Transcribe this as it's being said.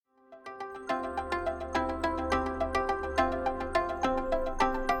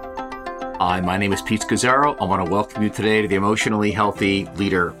Hi, my name is Pete Scazzaro. I want to welcome you today to the Emotionally Healthy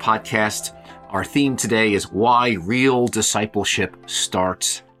Leader podcast. Our theme today is why real discipleship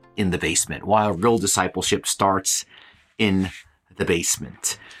starts in the basement. Why real discipleship starts in the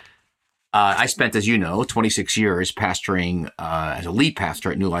basement. I spent, as you know, 26 years pastoring as a lead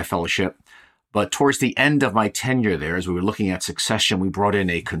pastor at New Life Fellowship. But towards the end of my tenure there, as we were looking at succession, we brought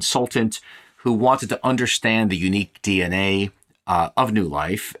in a consultant who wanted to understand the unique DNA of New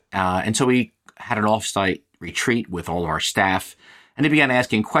Life. And so we had an offsite retreat with all of our staff, and they began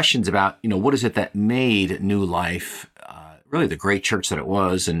asking questions about, what is it that made New Life really the great church that it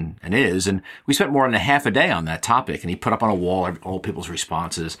was and is. And we spent more than a half a day on that topic, and he put up on a wall all people's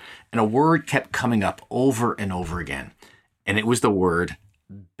responses. And a word kept coming up over and over again. And it was the word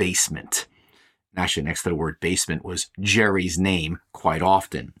basement. And actually, next to the word basement was Jerry's name quite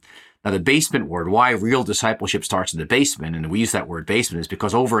often. Now, the basement word, why real discipleship starts in the basement, and we use that word basement, is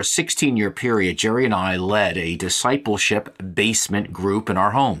because over a 16-year period, Jerry and I led a discipleship basement group in our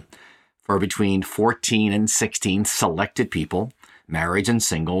home for between 14 and 16 selected people, marrieds and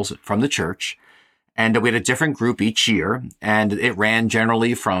singles, from the church. And we had a different group each year, and it ran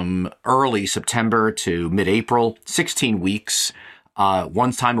generally from early September to mid-April, 16 weeks.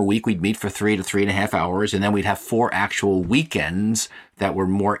 One time a week, we'd meet for 3 to 3.5 hours, and then we'd have 4 actual weekends that were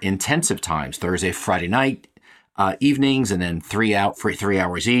more intensive times, Thursday, Friday night, evenings, and then 3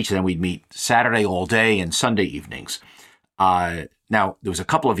 hours each. And then we'd meet Saturday all day and Sunday evenings. Now, there was a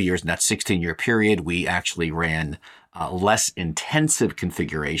couple of years in that 16-year period, we actually ran less intensive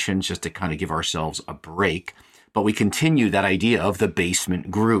configurations just to kind of give ourselves a break. But we continued that idea of the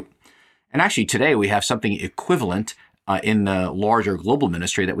basement group. And actually today we have something equivalent in the larger global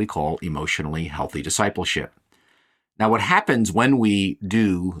ministry that we call Emotionally Healthy Discipleship. Now, what happens when we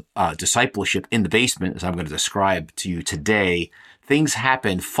do discipleship in the basement, as I'm going to describe to you today, things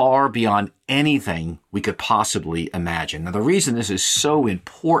happen far beyond anything we could possibly imagine. Now, the reason this is so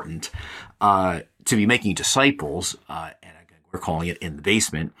important to be making disciples, and again, we're calling it in the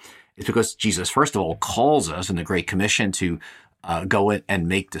basement, is because Jesus, first of all, calls us in the Great Commission to go in and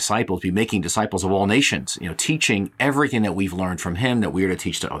make disciples, be making disciples of all nations, teaching everything that we've learned from him that we are to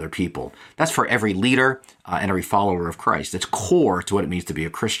teach to other people. That's for every leader and every follower of Christ. It's core to what it means to be a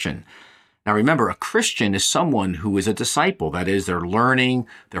Christian. Now, remember, a Christian is someone who is a disciple. That is, they're learning,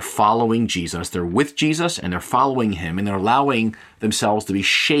 they're following Jesus, they're with Jesus, and they're following him, and they're allowing themselves to be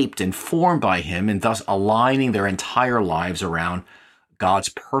shaped and formed by him, and thus aligning their entire lives around God's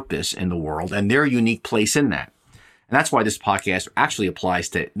purpose in the world and their unique place in that. And that's why this podcast actually applies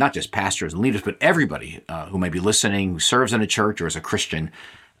to not just pastors and leaders, but everybody who may be listening, who serves in a church or is a Christian,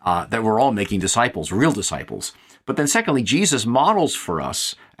 that we're all making disciples, real disciples. But then secondly, Jesus models for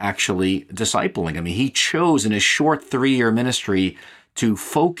us actually discipling. I mean, he chose in his short 3-year ministry to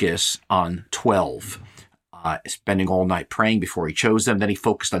focus on 12, spending all night praying before he chose them. Then he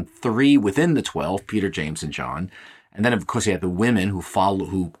focused on 3 within the 12, Peter, James, and John. And then, of course, he had the women who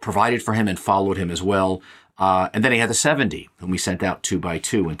provided for him and followed him as well. And then he had the 70, whom he sent out 2 by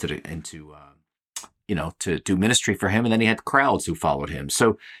 2 to do ministry for him. And then he had crowds who followed him.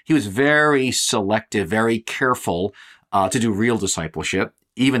 So he was very selective, very careful to do real discipleship,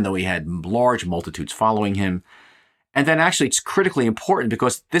 even though he had large multitudes following him. And then actually it's critically important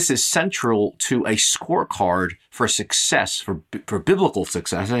because this is central to a scorecard for success, for biblical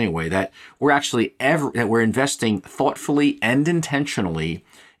success anyway, that we're investing thoughtfully and intentionally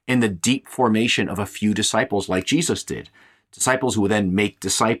in the deep formation of a few disciples like Jesus did. Disciples who will then make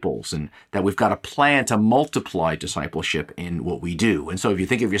disciples, and that we've got a plan to multiply discipleship in what we do. And so if you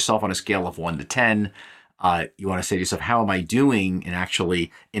think of yourself on a scale of 1 to 10, you want to say to yourself, how am I doing in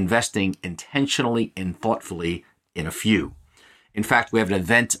actually investing intentionally and thoughtfully in a few? In fact, we have an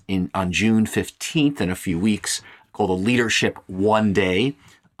event on June 15th in a few weeks called the Leadership One Day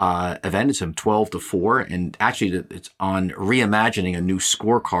event. It's from 12 to 4, and actually it's on reimagining a new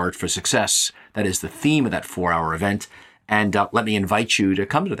scorecard for success. That is the theme of that 4-hour event. And let me invite you to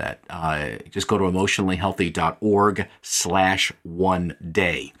come to that. Just go to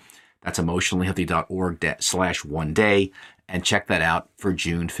emotionallyhealthy.org/one-day. That's emotionallyhealthy.org/one-day, and check that out for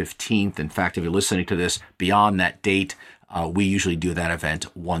June 15th. In fact, if you're listening to this beyond that date, we usually do that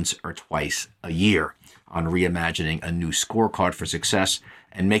event once or twice a year on reimagining a new scorecard for success,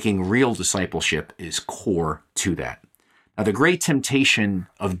 and making real discipleship is core to that. Now, the great temptation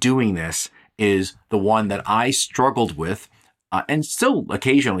of doing this is the one that I struggled with and still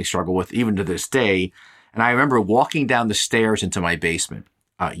occasionally struggle with even to this day. And I remember walking down the stairs into my basement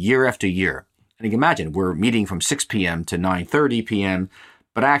year after year. And you can imagine we're meeting from 6 p.m. to 9:30 p.m.,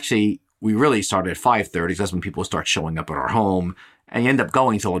 but actually we really started at 5:30. That's when people start showing up at our home. And you end up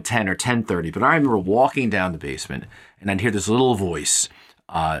going till 10 or 10:30. But I remember walking down the basement, and I'd hear this little voice,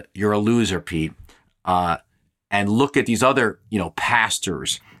 "You're a loser, Pete." And look at these other,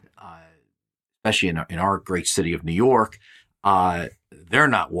 pastors, especially in our great city of New York. They're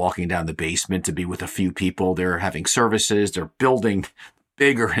not walking down the basement to be with a few people. They're having services. They're building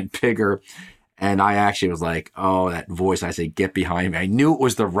bigger and bigger. And I actually was like, oh, that voice. I say, get behind me. I knew it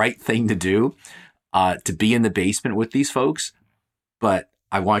was the right thing to do, to be in the basement with these folks. But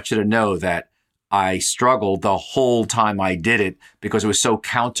I want you to know that I struggled the whole time I did it because it was so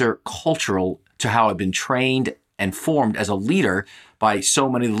countercultural to how I've been trained and formed as a leader by so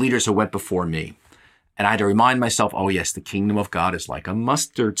many leaders who went before me. And I had to remind myself, oh yes, the kingdom of God is like a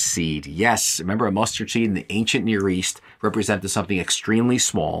mustard seed. Yes, remember a mustard seed in the ancient Near East represented something extremely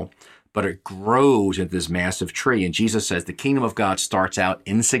small, but it grows into this massive tree. And Jesus says the kingdom of God starts out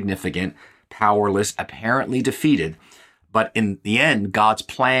insignificant, powerless, apparently defeated. But in the end, God's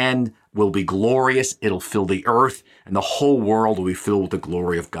plan will be glorious. It'll fill the earth, and the whole world will be filled with the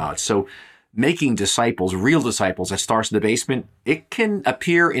glory of God. So making disciples, real disciples that starts in the basement, it can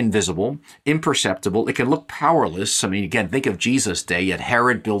appear invisible, imperceptible. It can look powerless. I mean, again, think of Jesus' day. You had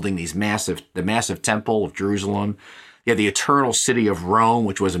Herod building the massive temple of Jerusalem. You had the eternal city of Rome,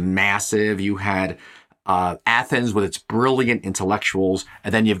 which was massive. You had Athens with its brilliant intellectuals.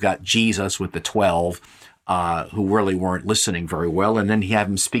 And then you've got Jesus with the 12, who really weren't listening very well. And then you have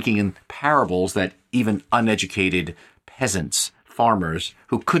him speaking in parables that even uneducated peasants, farmers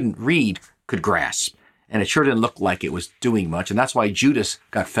who couldn't read, could grasp. And it sure didn't look like it was doing much. And that's why Judas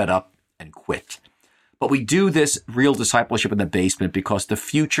got fed up and quit. But we do this real discipleship in the basement because the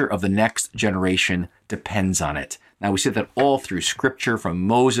future of the next generation depends on it. Now, we see that all through Scripture, from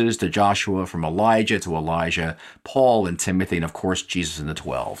Moses to Joshua, from Elijah to Elijah, Paul and Timothy, and of course, Jesus and the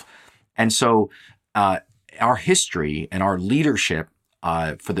 12. And so our history and our leadership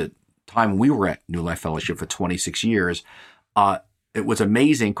for the time we were at New Life Fellowship for 26 years, it was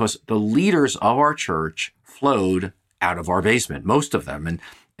amazing because the leaders of our church flowed out of our basement, most of them. And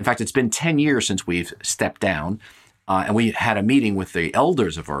in fact, it's been 10 years since we've stepped down. And we had a meeting with the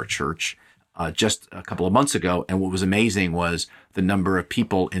elders of our church just a couple of months ago. And what was amazing was the number of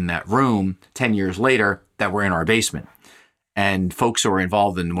people in that room 10 years later that were in our basement. And folks who are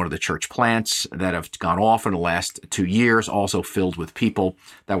involved in one of the church plants that have gone off in the last 2 years, also filled with people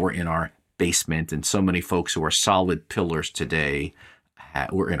that were in our basement. And so many folks who are solid pillars today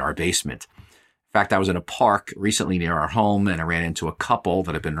were in our basement. In fact, I was in a park recently near our home, and I ran into a couple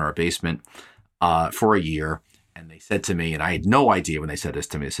that had been in our basement for a year. And they said to me, and I had no idea when they said this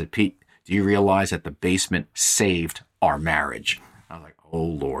to me, they said, "Pete, do you realize that the basement saved our marriage?" I was like, oh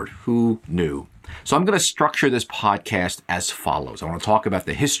Lord, who knew? So I'm going to structure this podcast as follows. I want to talk about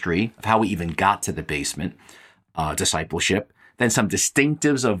the history of how we even got to the basement discipleship, then some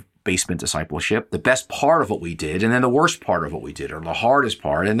distinctives of basement discipleship, the best part of what we did, and then the worst part of what we did, or the hardest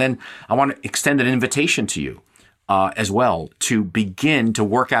part. And then I want to extend an invitation to you as well to begin to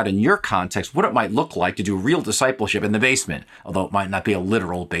work out in your context what it might look like to do real discipleship in the basement. Although it might not be a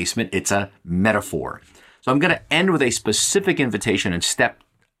literal basement, it's a metaphor. So I'm going to end with a specific invitation and step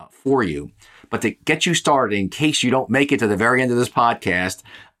for you. But to get you started, in case you don't make it to the very end of this podcast,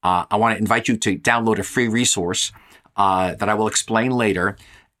 I want to invite you to download a free resource that I will explain later.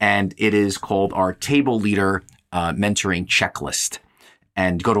 And it is called our Table Leader Mentoring Checklist.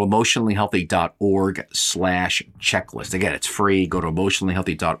 And go to emotionallyhealthy.org/checklist. Again, it's free. Go to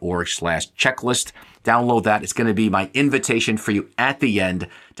emotionallyhealthy.org/checklist. Download that. It's going to be my invitation for you at the end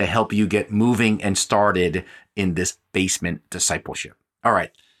to help you get moving and started in this basement discipleship. All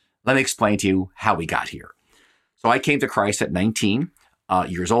right. Let me explain to you how we got here. So I came to Christ at 19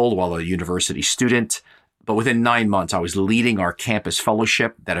 years old while a university student. But within 9 months, I was leading our campus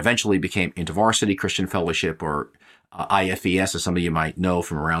fellowship that eventually became InterVarsity Christian Fellowship, or IFES, as some of you might know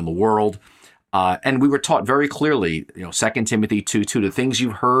from around the world. And we were taught very clearly, 2 Timothy 2:2, the things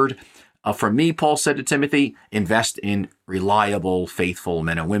you've heard from me, Paul said to Timothy, invest in reliable, faithful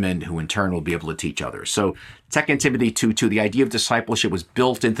men and women who in turn will be able to teach others. So 2 Timothy 2:2, the idea of discipleship was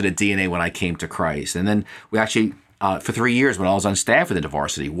built into the DNA when I came to Christ. And then we actually, for 3 years when I was on staff at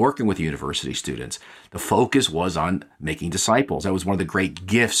InterVarsity, working with university students, the focus was on making disciples. That was one of the great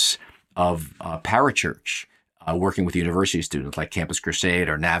gifts of parachurch, working with university students like Campus Crusade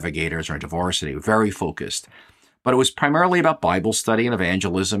or Navigators or InterVarsity, very focused. But it was primarily about Bible study and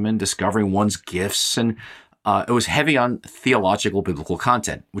evangelism and discovering one's gifts. And it was heavy on theological, biblical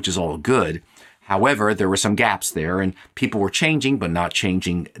content, which is all good. However, there were some gaps there, and people were changing, but not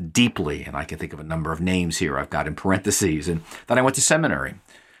changing deeply. And I can think of a number of names here I've got in parentheses. And then I went to seminary.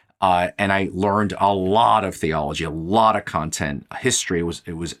 And I learned a lot of theology, a lot of content. History was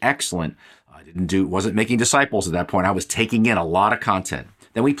excellent. Wasn't making disciples at that point. I was taking in a lot of content.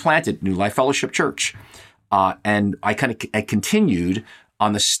 Then we planted New Life Fellowship Church. And I continued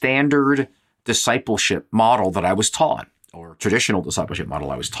on the standard discipleship model that I was taught, or traditional discipleship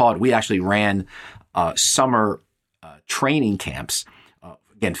model I was taught. We actually ran summer training camps,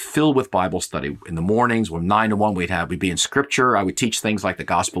 again, filled with Bible study. In the mornings, from 9 to 1, we'd be in Scripture. I would teach things like the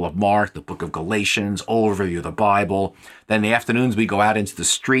Gospel of Mark, the book of Galatians, overview of the Bible. Then in the afternoons, we'd go out into the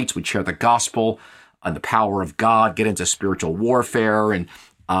streets. We'd share the gospel and the power of God, get into spiritual warfare.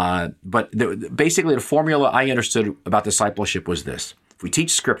 But basically, the formula I understood about discipleship was this. If we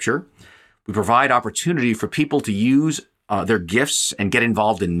teach Scripture, we provide opportunity for people to use their gifts and get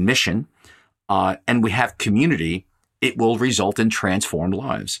involved in mission, and we have community, it will result in transformed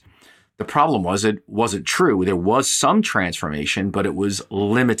lives. The problem was it wasn't true. There was some transformation, but it was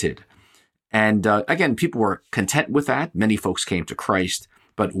limited. And again, people were content with that. Many folks came to Christ,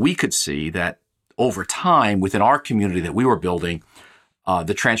 but we could see that over time within our community that we were building,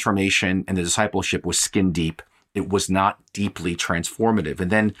 the transformation and the discipleship was skin deep. It was not deeply transformative.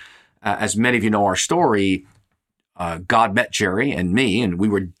 And then, as many of you know our story, God met Jerry and me, and we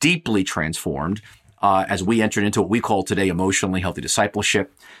were deeply transformed as we entered into what we call today emotionally healthy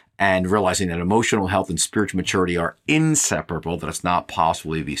discipleship, and realizing that emotional health and spiritual maturity are inseparable, that it's not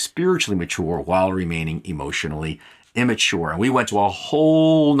possible to be spiritually mature while remaining emotionally immature. And we went to a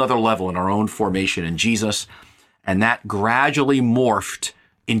whole nother level in our own formation in Jesus, and that gradually morphed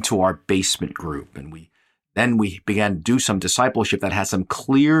into our basement group. And then we began to do some discipleship that has some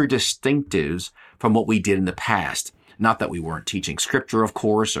clear distinctives from what we did in the past. Not that we weren't teaching Scripture, of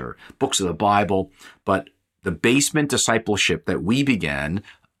course, or books of the Bible, but the basement discipleship that we began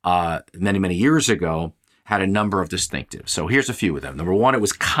many, many years ago had a number of distinctives. So here's a few of them. Number one, it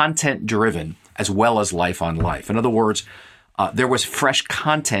was content-driven as well as life on life. In other words, there was fresh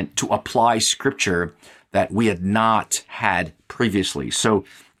content to apply Scripture that we had not had previously. So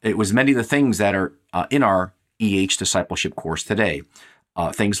it was many of the things that are in our EH discipleship course today.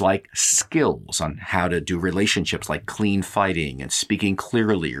 Things like skills on how to do relationships like clean fighting and speaking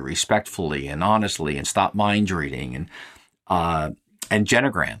clearly, respectfully, and honestly, and stop mind reading, and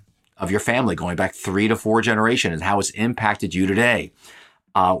genogram of your family going back 3 to 4 generations and how it's impacted you today.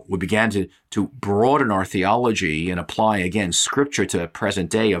 We began to broaden our theology and apply, again, Scripture to the present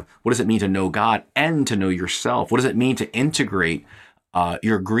day of what does it mean to know God and to know yourself? What does it mean to integrate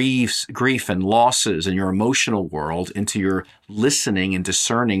your grief and losses and your emotional world into your listening and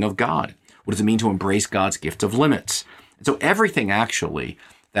discerning of God? What does it mean to embrace God's gift of limits? And so everything actually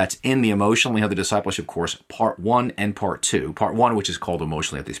that's in the Emotionally Healthy Discipleship course, Part 1 and Part 2. Part 1, which is called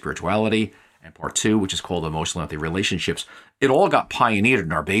Emotionally Healthy Spirituality, and Part 2, which is called Emotionally Healthy Relationships. It all got pioneered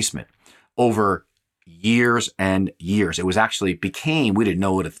in our basement over years and years. It was actually became, we didn't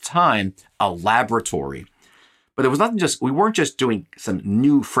know it at the time, a laboratory. But it was nothing we weren't just doing some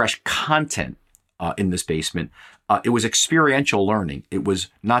new, fresh content in this basement. It was experiential learning. It was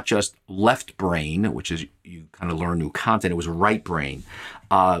not just left brain, which is you kind of learn new content. It was right brain.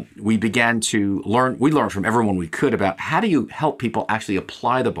 We began to learn. We learned from everyone we could about how do you help people actually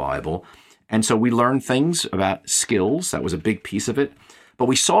apply the Bible. And so we learned things about skills. That was a big piece of it. But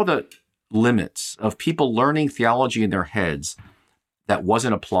we saw the limits of people learning theology in their heads that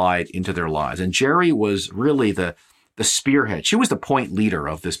wasn't applied into their lives. And Jerry was really the spearhead. She was the point leader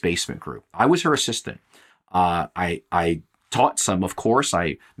of this basement group. I was her assistant. I taught some, of course.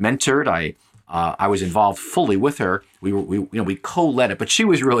 I mentored. I was involved fully with her. We co-led it, but she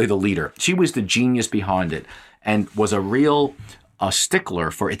was really the leader. She was the genius behind it, and was a real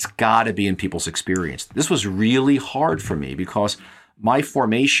stickler for it's got to be in people's experience. This was really hard for me because my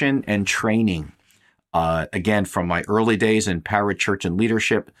formation and training, again, from my early days in parachurch and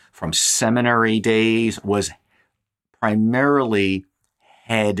leadership, from seminary days, was primarily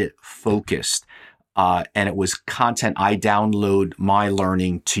head focused. And it was content I download my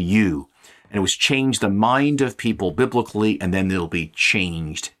learning to you. And it was change the mind of people biblically, and then they'll be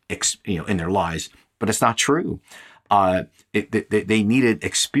changed, in their lives. But it's not true. They needed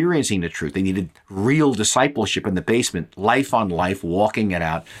experiencing the truth. They needed real discipleship in the basement, life on life, walking it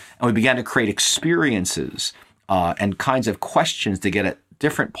out. And we began to create experiences and kinds of questions to get at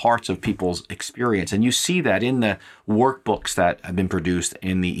different parts of people's experience. And you see that in the workbooks that have been produced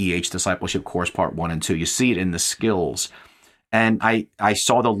in the EH Discipleship course, Part 1 and 2. You see it in the skills. And I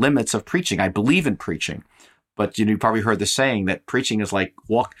saw the limits of preaching. I believe in preaching. But you probably heard the saying that preaching is like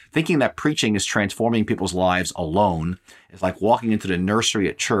thinking that preaching is transforming people's lives alone is like walking into the nursery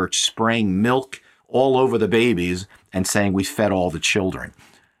at church, spraying milk all over the babies and saying we fed all the children.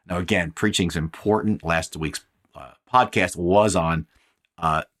 Now, again, preaching's important. Last week's podcast was on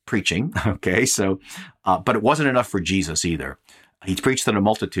preaching. Okay. So, but it wasn't enough for Jesus either. He preached to the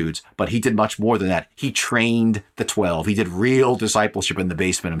multitudes, but he did much more than that. He trained the 12. He did real discipleship in the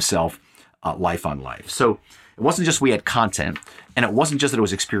basement himself, life on life. So it wasn't just we had content, and it wasn't just that it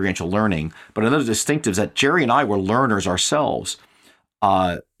was experiential learning, but another distinctive is that Jerry and I were learners ourselves.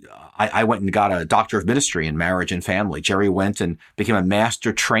 I went and got a doctor of ministry in marriage and family. Jerry went and became a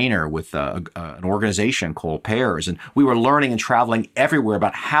master trainer with an organization called Pairs. And we were learning and traveling everywhere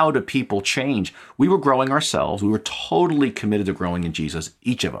about how do people change. We were growing ourselves. We were totally committed to growing in Jesus,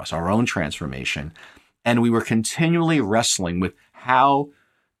 each of us, our own transformation. And we were continually wrestling with how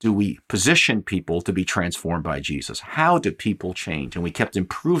do we position people to be transformed by Jesus? How do people change? And we kept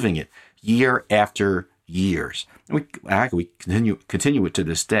improving it year after years. And we continue it to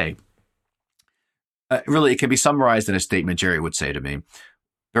this day. Really, it can be summarized in a statement Jerry would say to me.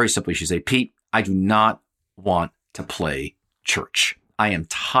 Very simply, she'd say, Pete, I do not want to play church. I am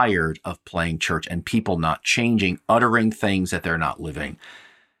tired of playing church and people not changing, uttering things that they're not living.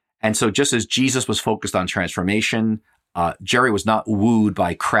 And so just as Jesus was focused on transformation, Jerry was not wooed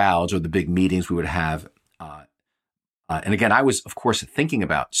by crowds or the big meetings we would have. And again, I was, of course, thinking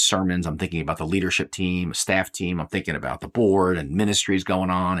about sermons. I'm thinking about the leadership team, staff team. I'm thinking about the board and ministries going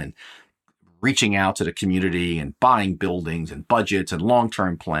on and reaching out to the community and buying buildings and budgets and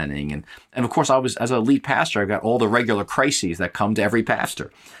long-term planning. And of course, I was, as a lead pastor, I got all the regular crises that come to every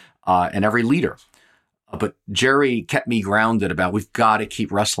pastor and every leader. But Jerry kept me grounded about we've got to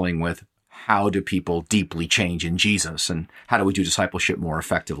keep wrestling with how do people deeply change in Jesus and how do we do discipleship more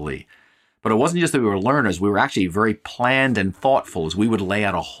effectively. But it wasn't just that we were learners. We were actually very planned and thoughtful as we would lay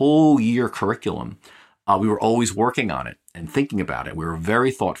out a whole year curriculum. We were always working on it and thinking about it. We were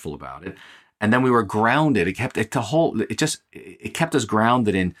very thoughtful about it. And then we were grounded. It kept us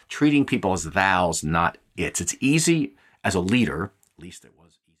grounded in treating people as thous, not its. It's easy as a leader, at least it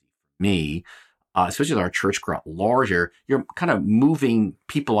was easy for me, especially as our church got larger, you're kind of moving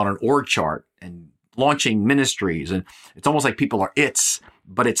people on an org chart and launching ministries. And it's almost like people are its,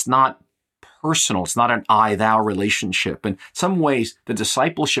 but it's not personal. It's not an I-thou relationship. In some ways, the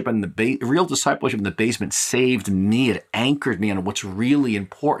discipleship and real discipleship in the basement saved me. It anchored me on what's really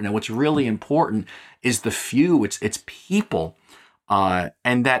important. And what's really important is the few. It's people.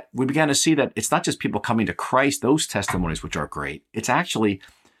 And that we began to see that it's not just people coming to Christ, those testimonies, which are great. It's actually,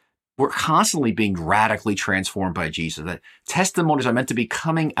 we're constantly being radically transformed by Jesus. That testimonies are meant to be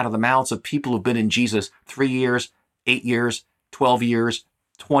coming out of the mouths of people who've been in Jesus 3 years, 8 years, 12 years,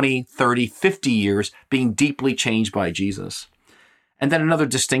 20, 30, 50 years, being deeply changed by Jesus. And then another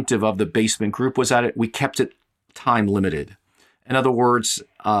distinctive of the basement group was that we kept it time limited. In other words,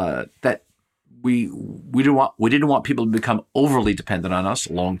 that we didn't want people to become overly dependent on us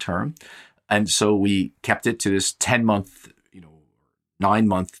long term. And so we kept it to this 10-month,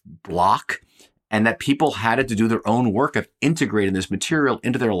 9-month block, and that people had to do their own work of integrating this material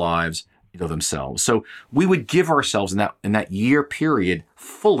into their lives, themselves. So we would give ourselves in that year period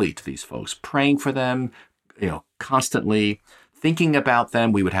fully to these folks, praying for them, constantly thinking about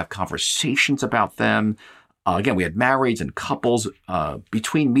them. We would have conversations about them. Again, we had marrieds and couples.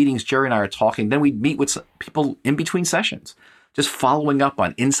 Between meetings, Jerry and I are talking. Then we'd meet with people in between sessions, just following up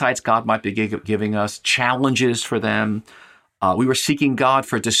on insights God might be giving us, challenges for them. We were seeking God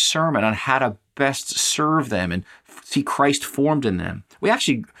for discernment on how to best serve them and see Christ formed in them. We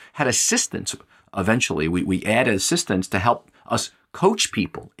actually had assistants eventually. We added assistants to help us coach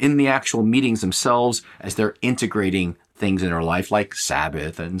people in the actual meetings themselves as they're integrating things in their life like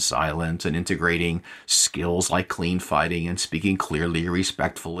Sabbath and silence and integrating skills like clean fighting and speaking clearly,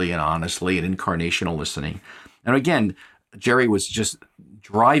 respectfully, and honestly, and incarnational listening. And again, Jerry was just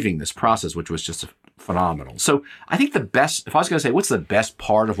driving this process, which was just phenomenal. So I think if I was going to say, what's the best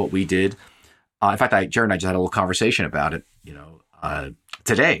part of what we did? In fact, Jerry and I just had a little conversation about it,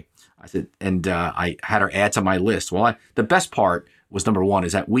 today. I said, and I had her add to my list. Well, the best part was, number one,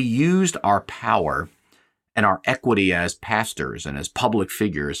 is that we used our power and our equity as pastors and as public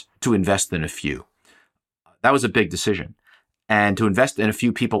figures to invest in a few. That was a big decision. And to invest in a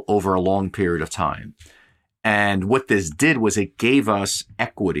few people over a long period of time. And what this did was it gave us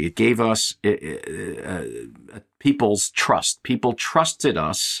equity. It gave us people's trust. People trusted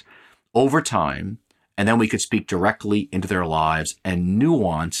us over time, and then we could speak directly into their lives and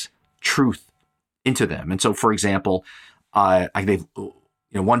nuance truth into them. And so, for example,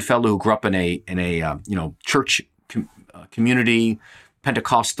 one fellow who grew up in a church community,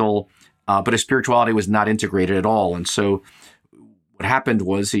 Pentecostal, but his spirituality was not integrated at all. And so what happened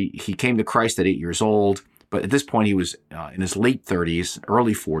was he came to Christ at 8 years old, but at this point he was in his late 30s,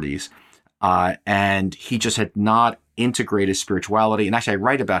 early 40s, and he just had not integrated spirituality. And actually, I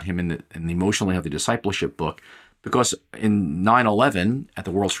write about him in the Emotionally Healthy Discipleship book, because in 9/11 at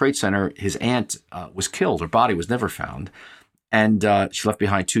the World Trade Center, his aunt was killed. Her body was never found. And she left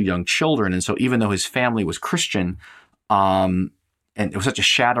behind 2 young children. And so even though his family was Christian, and it was such a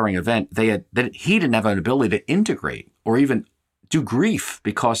shattering event, he didn't have an ability to integrate or even do grief,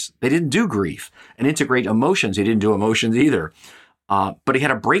 because they didn't do grief, and integrate emotions. He didn't do emotions either. But he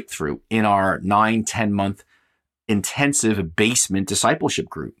had a breakthrough in our 9-10 month intensive basement discipleship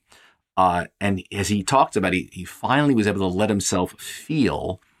group. And as he talked about, he finally was able to let himself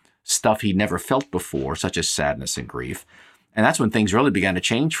feel stuff he'd never felt before, such as sadness and grief. And that's when things really began to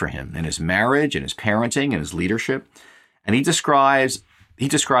change for him in his marriage and his parenting and his leadership. And he described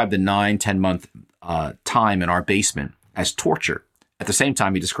the 9-10 month time in our basement as torture. At the same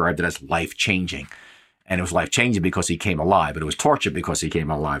time, he described it as life-changing. And it was life-changing because he came alive, but it was torture because he came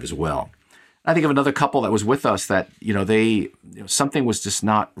alive as well. I think of another couple that was with us that, something was just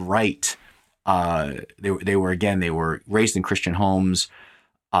not right. They were raised in Christian homes,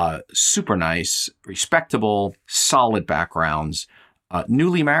 super nice, respectable, solid backgrounds,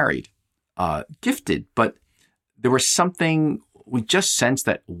 newly married, gifted, but there was something we just sensed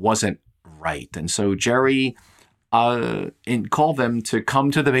that wasn't right. And so Jerry called them to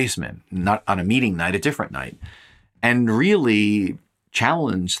come to the basement, not on a meeting night, a different night, and really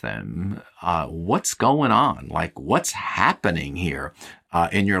challenge them. What's going on? Like, what's happening here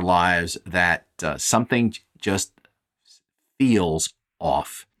in your lives that something just feels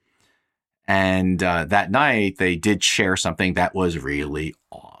off? And that night, they did share something that was really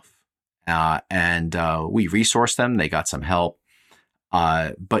off. And we resourced them. They got some help.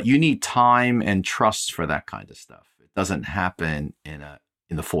 But you need time and trust for that kind of stuff. It doesn't happen in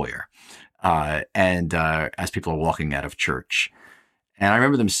the foyer and as people are walking out of church. And I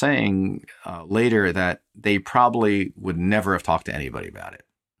remember them saying later that they probably would never have talked to anybody about it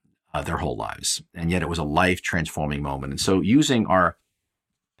their whole lives. And yet it was a life-transforming moment. And so using our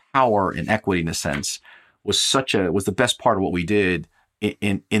power and equity, in a sense, was the best part of what we did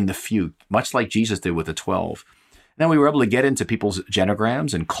in the few, much like Jesus did with the 12. Then we were able to get into people's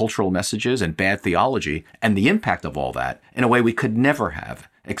genograms and cultural messages and bad theology and the impact of all that in a way we could never have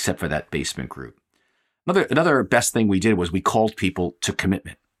except for that basement group. Another best thing we did was we called people to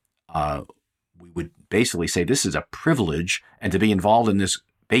commitment. We would basically say, this is a privilege, and to be involved in this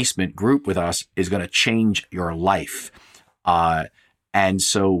basement group with us is going to change your life. And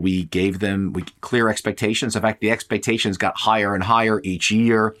so we gave them clear expectations. In fact, the expectations got higher and higher each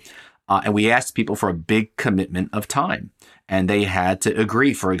year. And we asked people for a big commitment of time. And they had to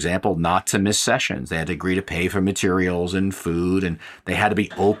agree, for example, not to miss sessions. They had to agree to pay for materials and food, and they had to be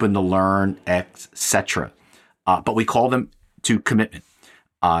open to learn, etc. But we called them to commitment.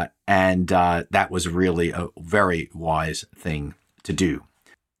 And that was really a very wise thing to do.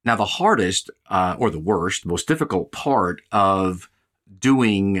 Now, the hardest or the worst, most difficult part of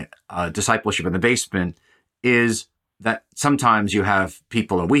doing discipleship in the basement is that sometimes you have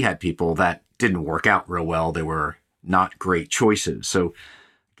people, and we had people that didn't work out real well. They were not great choices. So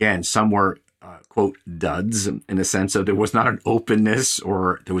again, some were, quote, duds in the sense of there was not an openness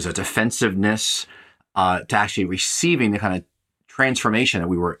or there was a defensiveness to actually receiving the kind of transformation that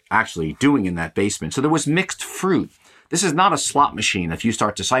we were actually doing in that basement. So there was mixed fruit. This is not a slot machine. If you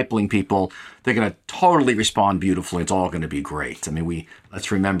start discipling people, they're going to totally respond beautifully. It's all going to be great. I mean,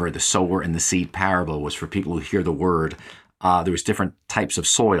 let's remember the sower and the seed parable was for people who hear the word. There was different types of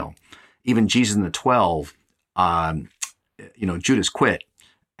soil. Even Jesus and the 12, Judas quit.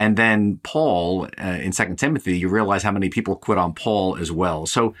 And then Paul, in 2 Timothy, you realize how many people quit on Paul as well.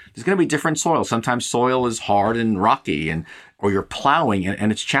 So there's going to be different soil. Sometimes soil is hard and rocky, or you're plowing and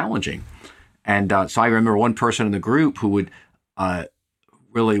it's challenging. And so I remember one person in the group who would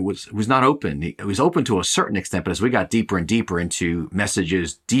really was not open. He was open to a certain extent, but as we got deeper and deeper into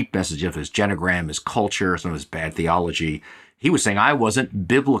deep message of his genogram, his culture, some of his bad theology, he was saying, I wasn't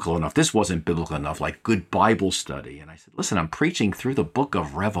biblical enough. This wasn't biblical enough, like good Bible study. And I said, listen, I'm preaching through the book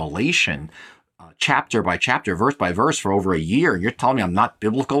of Revelation, chapter by chapter, verse by verse for over a year. And you're telling me I'm not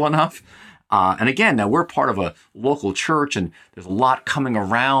biblical enough? And again, now we're part of a local church, and there's a lot coming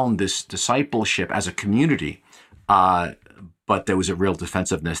around this discipleship as a community. But there was a real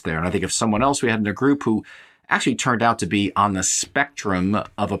defensiveness there. And I think if someone else we had in the group who actually turned out to be on the spectrum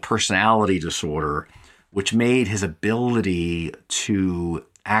of a personality disorder, which made his ability to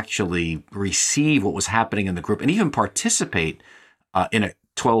actually receive what was happening in the group and even participate in a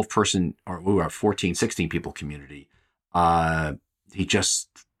 12-person, or we were a 14, 16 people community, he just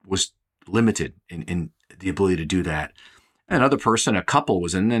was limited in the ability to do that. Another person, a couple,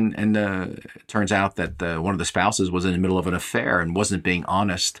 was in, and it turns out that one of the spouses was in the middle of an affair and wasn't being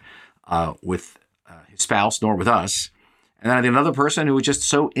honest with his spouse nor with us. And then I think another person who was just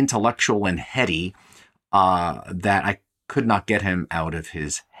so intellectual and heady that I could not get him out of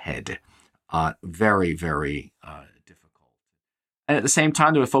his head. Very, very difficult. And at the same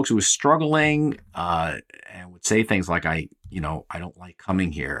time, there were folks who were struggling and would say things like, I don't like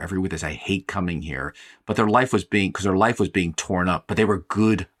coming here. Every week they say, I hate coming here. But their life was being torn up, but they were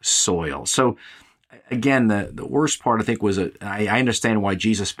good soil. So again, the worst part, I think, was I understand why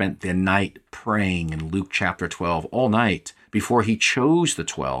Jesus spent the night praying in Luke chapter 12 all night before he chose the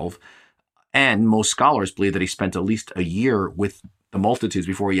 12. And most scholars believe that he spent at least a year with the multitudes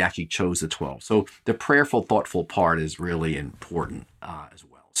before he actually chose the 12. So the prayerful, thoughtful part is really important as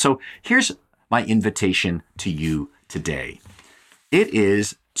well. So here's my invitation to you today. It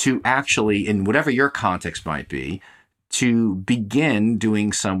is to actually, in whatever your context might be, to begin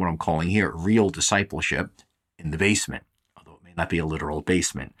doing some, what I'm calling here, real discipleship in the basement, although it may not be a literal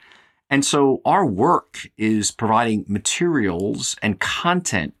basement. And so our work is providing materials and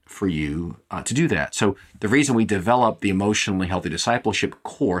content for you to do that. So the reason we developed the Emotionally Healthy Discipleship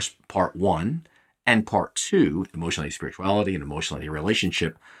course, part 1 and part 2, Emotionally Healthy Spirituality and Emotionally Healthy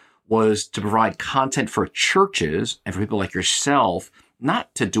Relationship, was to provide content for churches and for people like yourself,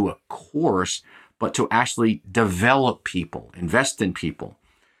 not to do a course, but to actually develop people, invest in people.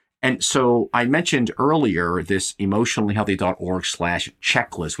 And so I mentioned earlier this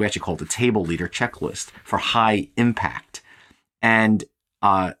emotionallyhealthy.org/checklist. We actually call it the Table Leader Checklist for high impact. And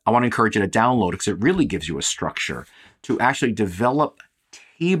I want to encourage you to download it because it really gives you a structure to actually develop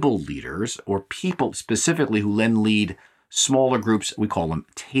table leaders or people specifically who then lead smaller groups. We call them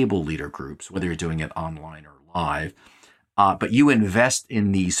table leader groups, whether you're doing it online or live. But you invest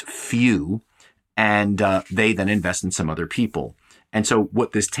in these few, and they then invest in some other people. And so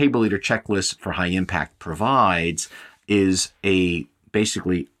what this Table Leader Checklist for High Impact provides is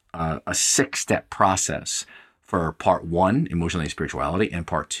basically a 6-step process for part 1, Emotionally Spirituality, and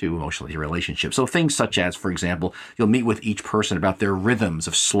part 2, Emotionally Relationship. So things such as, for example, you'll meet with each person about their rhythms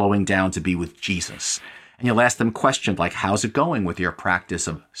of slowing down to be with Jesus. And you'll ask them questions like, how's it going with your practice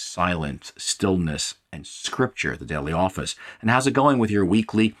of silence, stillness, and scripture, the daily office? And how's it going with your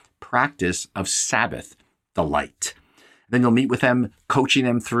weekly practice of Sabbath delight? Then you'll meet with them, coaching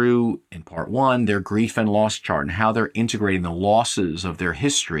them through, in part 1, their grief and loss chart and how they're integrating the losses of their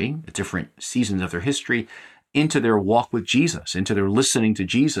history, the different seasons of their history, into their walk with Jesus, into their listening to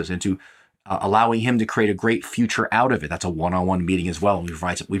Jesus, into allowing him to create a great future out of it. That's a one-on-one meeting as well.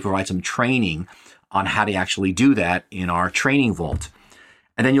 We provide some training on how to actually do that in our training vault.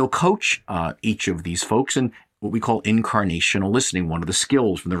 And then you'll coach each of these folks in what we call incarnational listening, one of the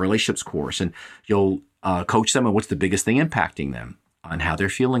skills from the relationships course. And you'll coach them on what's the biggest thing impacting them and how they're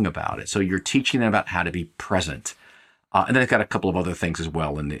feeling about it. So you're teaching them about how to be present. And then I've got a couple of other things as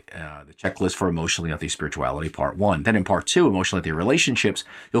well in the checklist for Emotionally Healthy Spirituality, part 1. Then in part 2, Emotionally Healthy Relationships,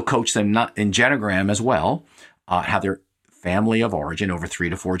 you'll coach them not in Genogram as well, how their family of origin over 3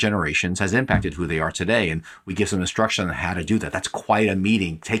 to 4 generations has impacted who they are today. And we give some instruction on how to do that. That's quite a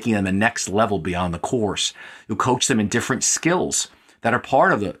meeting, taking them the next level beyond the course. You'll coach them in different skills that are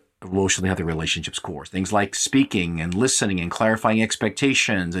part of the Emotionally Healthy Relationships course. Things like speaking and listening and clarifying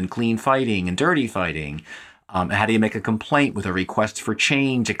expectations and clean fighting and dirty fighting. How do you make a complaint with a request for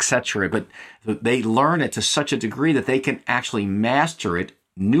change, etc. But they learn it to such a degree that they can actually master it,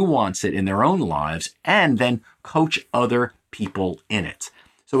 nuance it in their own lives, and then coach other people in it.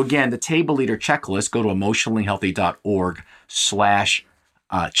 So again, the Table Leader Checklist, go to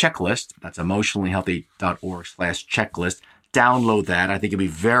emotionallyhealthy.org/checklist. That's emotionallyhealthy.org/checklist. Download that. I think it'll be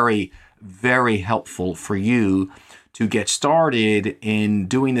very, very helpful for you to get started in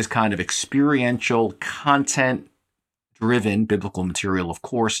doing this kind of experiential, content-driven biblical material, of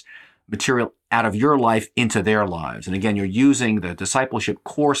course, material out of your life into their lives. And again, you're using the discipleship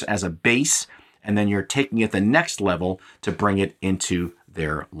course as a base, and then you're taking it the next level to bring it into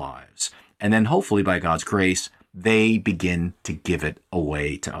their lives. And then hopefully, by God's grace, they begin to give it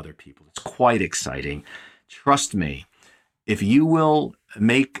away to other people. It's quite exciting. Trust me, if you will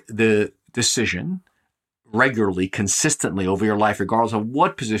make the decision regularly, consistently over your life, regardless of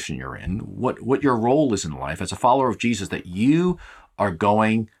what position you're in, what your role is in life as a follower of Jesus, that you are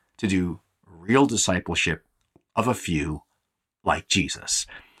going to do real discipleship of a few like Jesus.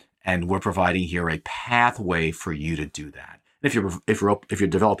 And we're providing here a pathway for you to do that. If you're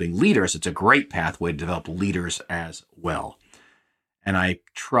developing leaders, it's a great pathway to develop leaders as well. And I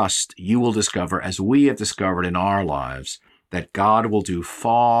trust you will discover, as we have discovered in our lives, that God will do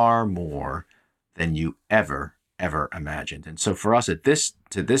far more than you ever imagined. And so for us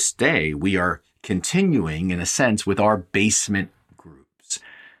to this day, we are continuing in a sense with our basement groups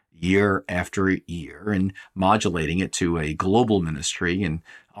year after year and modulating it to a global ministry in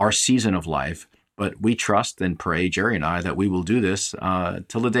our season of life. But we trust and pray, Jerry and I, that we will do this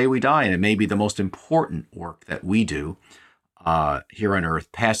till the day we die. And it may be the most important work that we do here on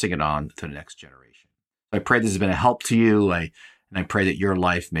earth, passing it on to the next generation. I pray this has been a help to you. And I pray that your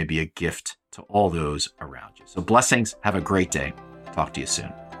life may be a gift to all those around you. So blessings. Have a great day. Talk to you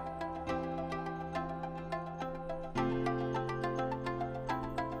soon.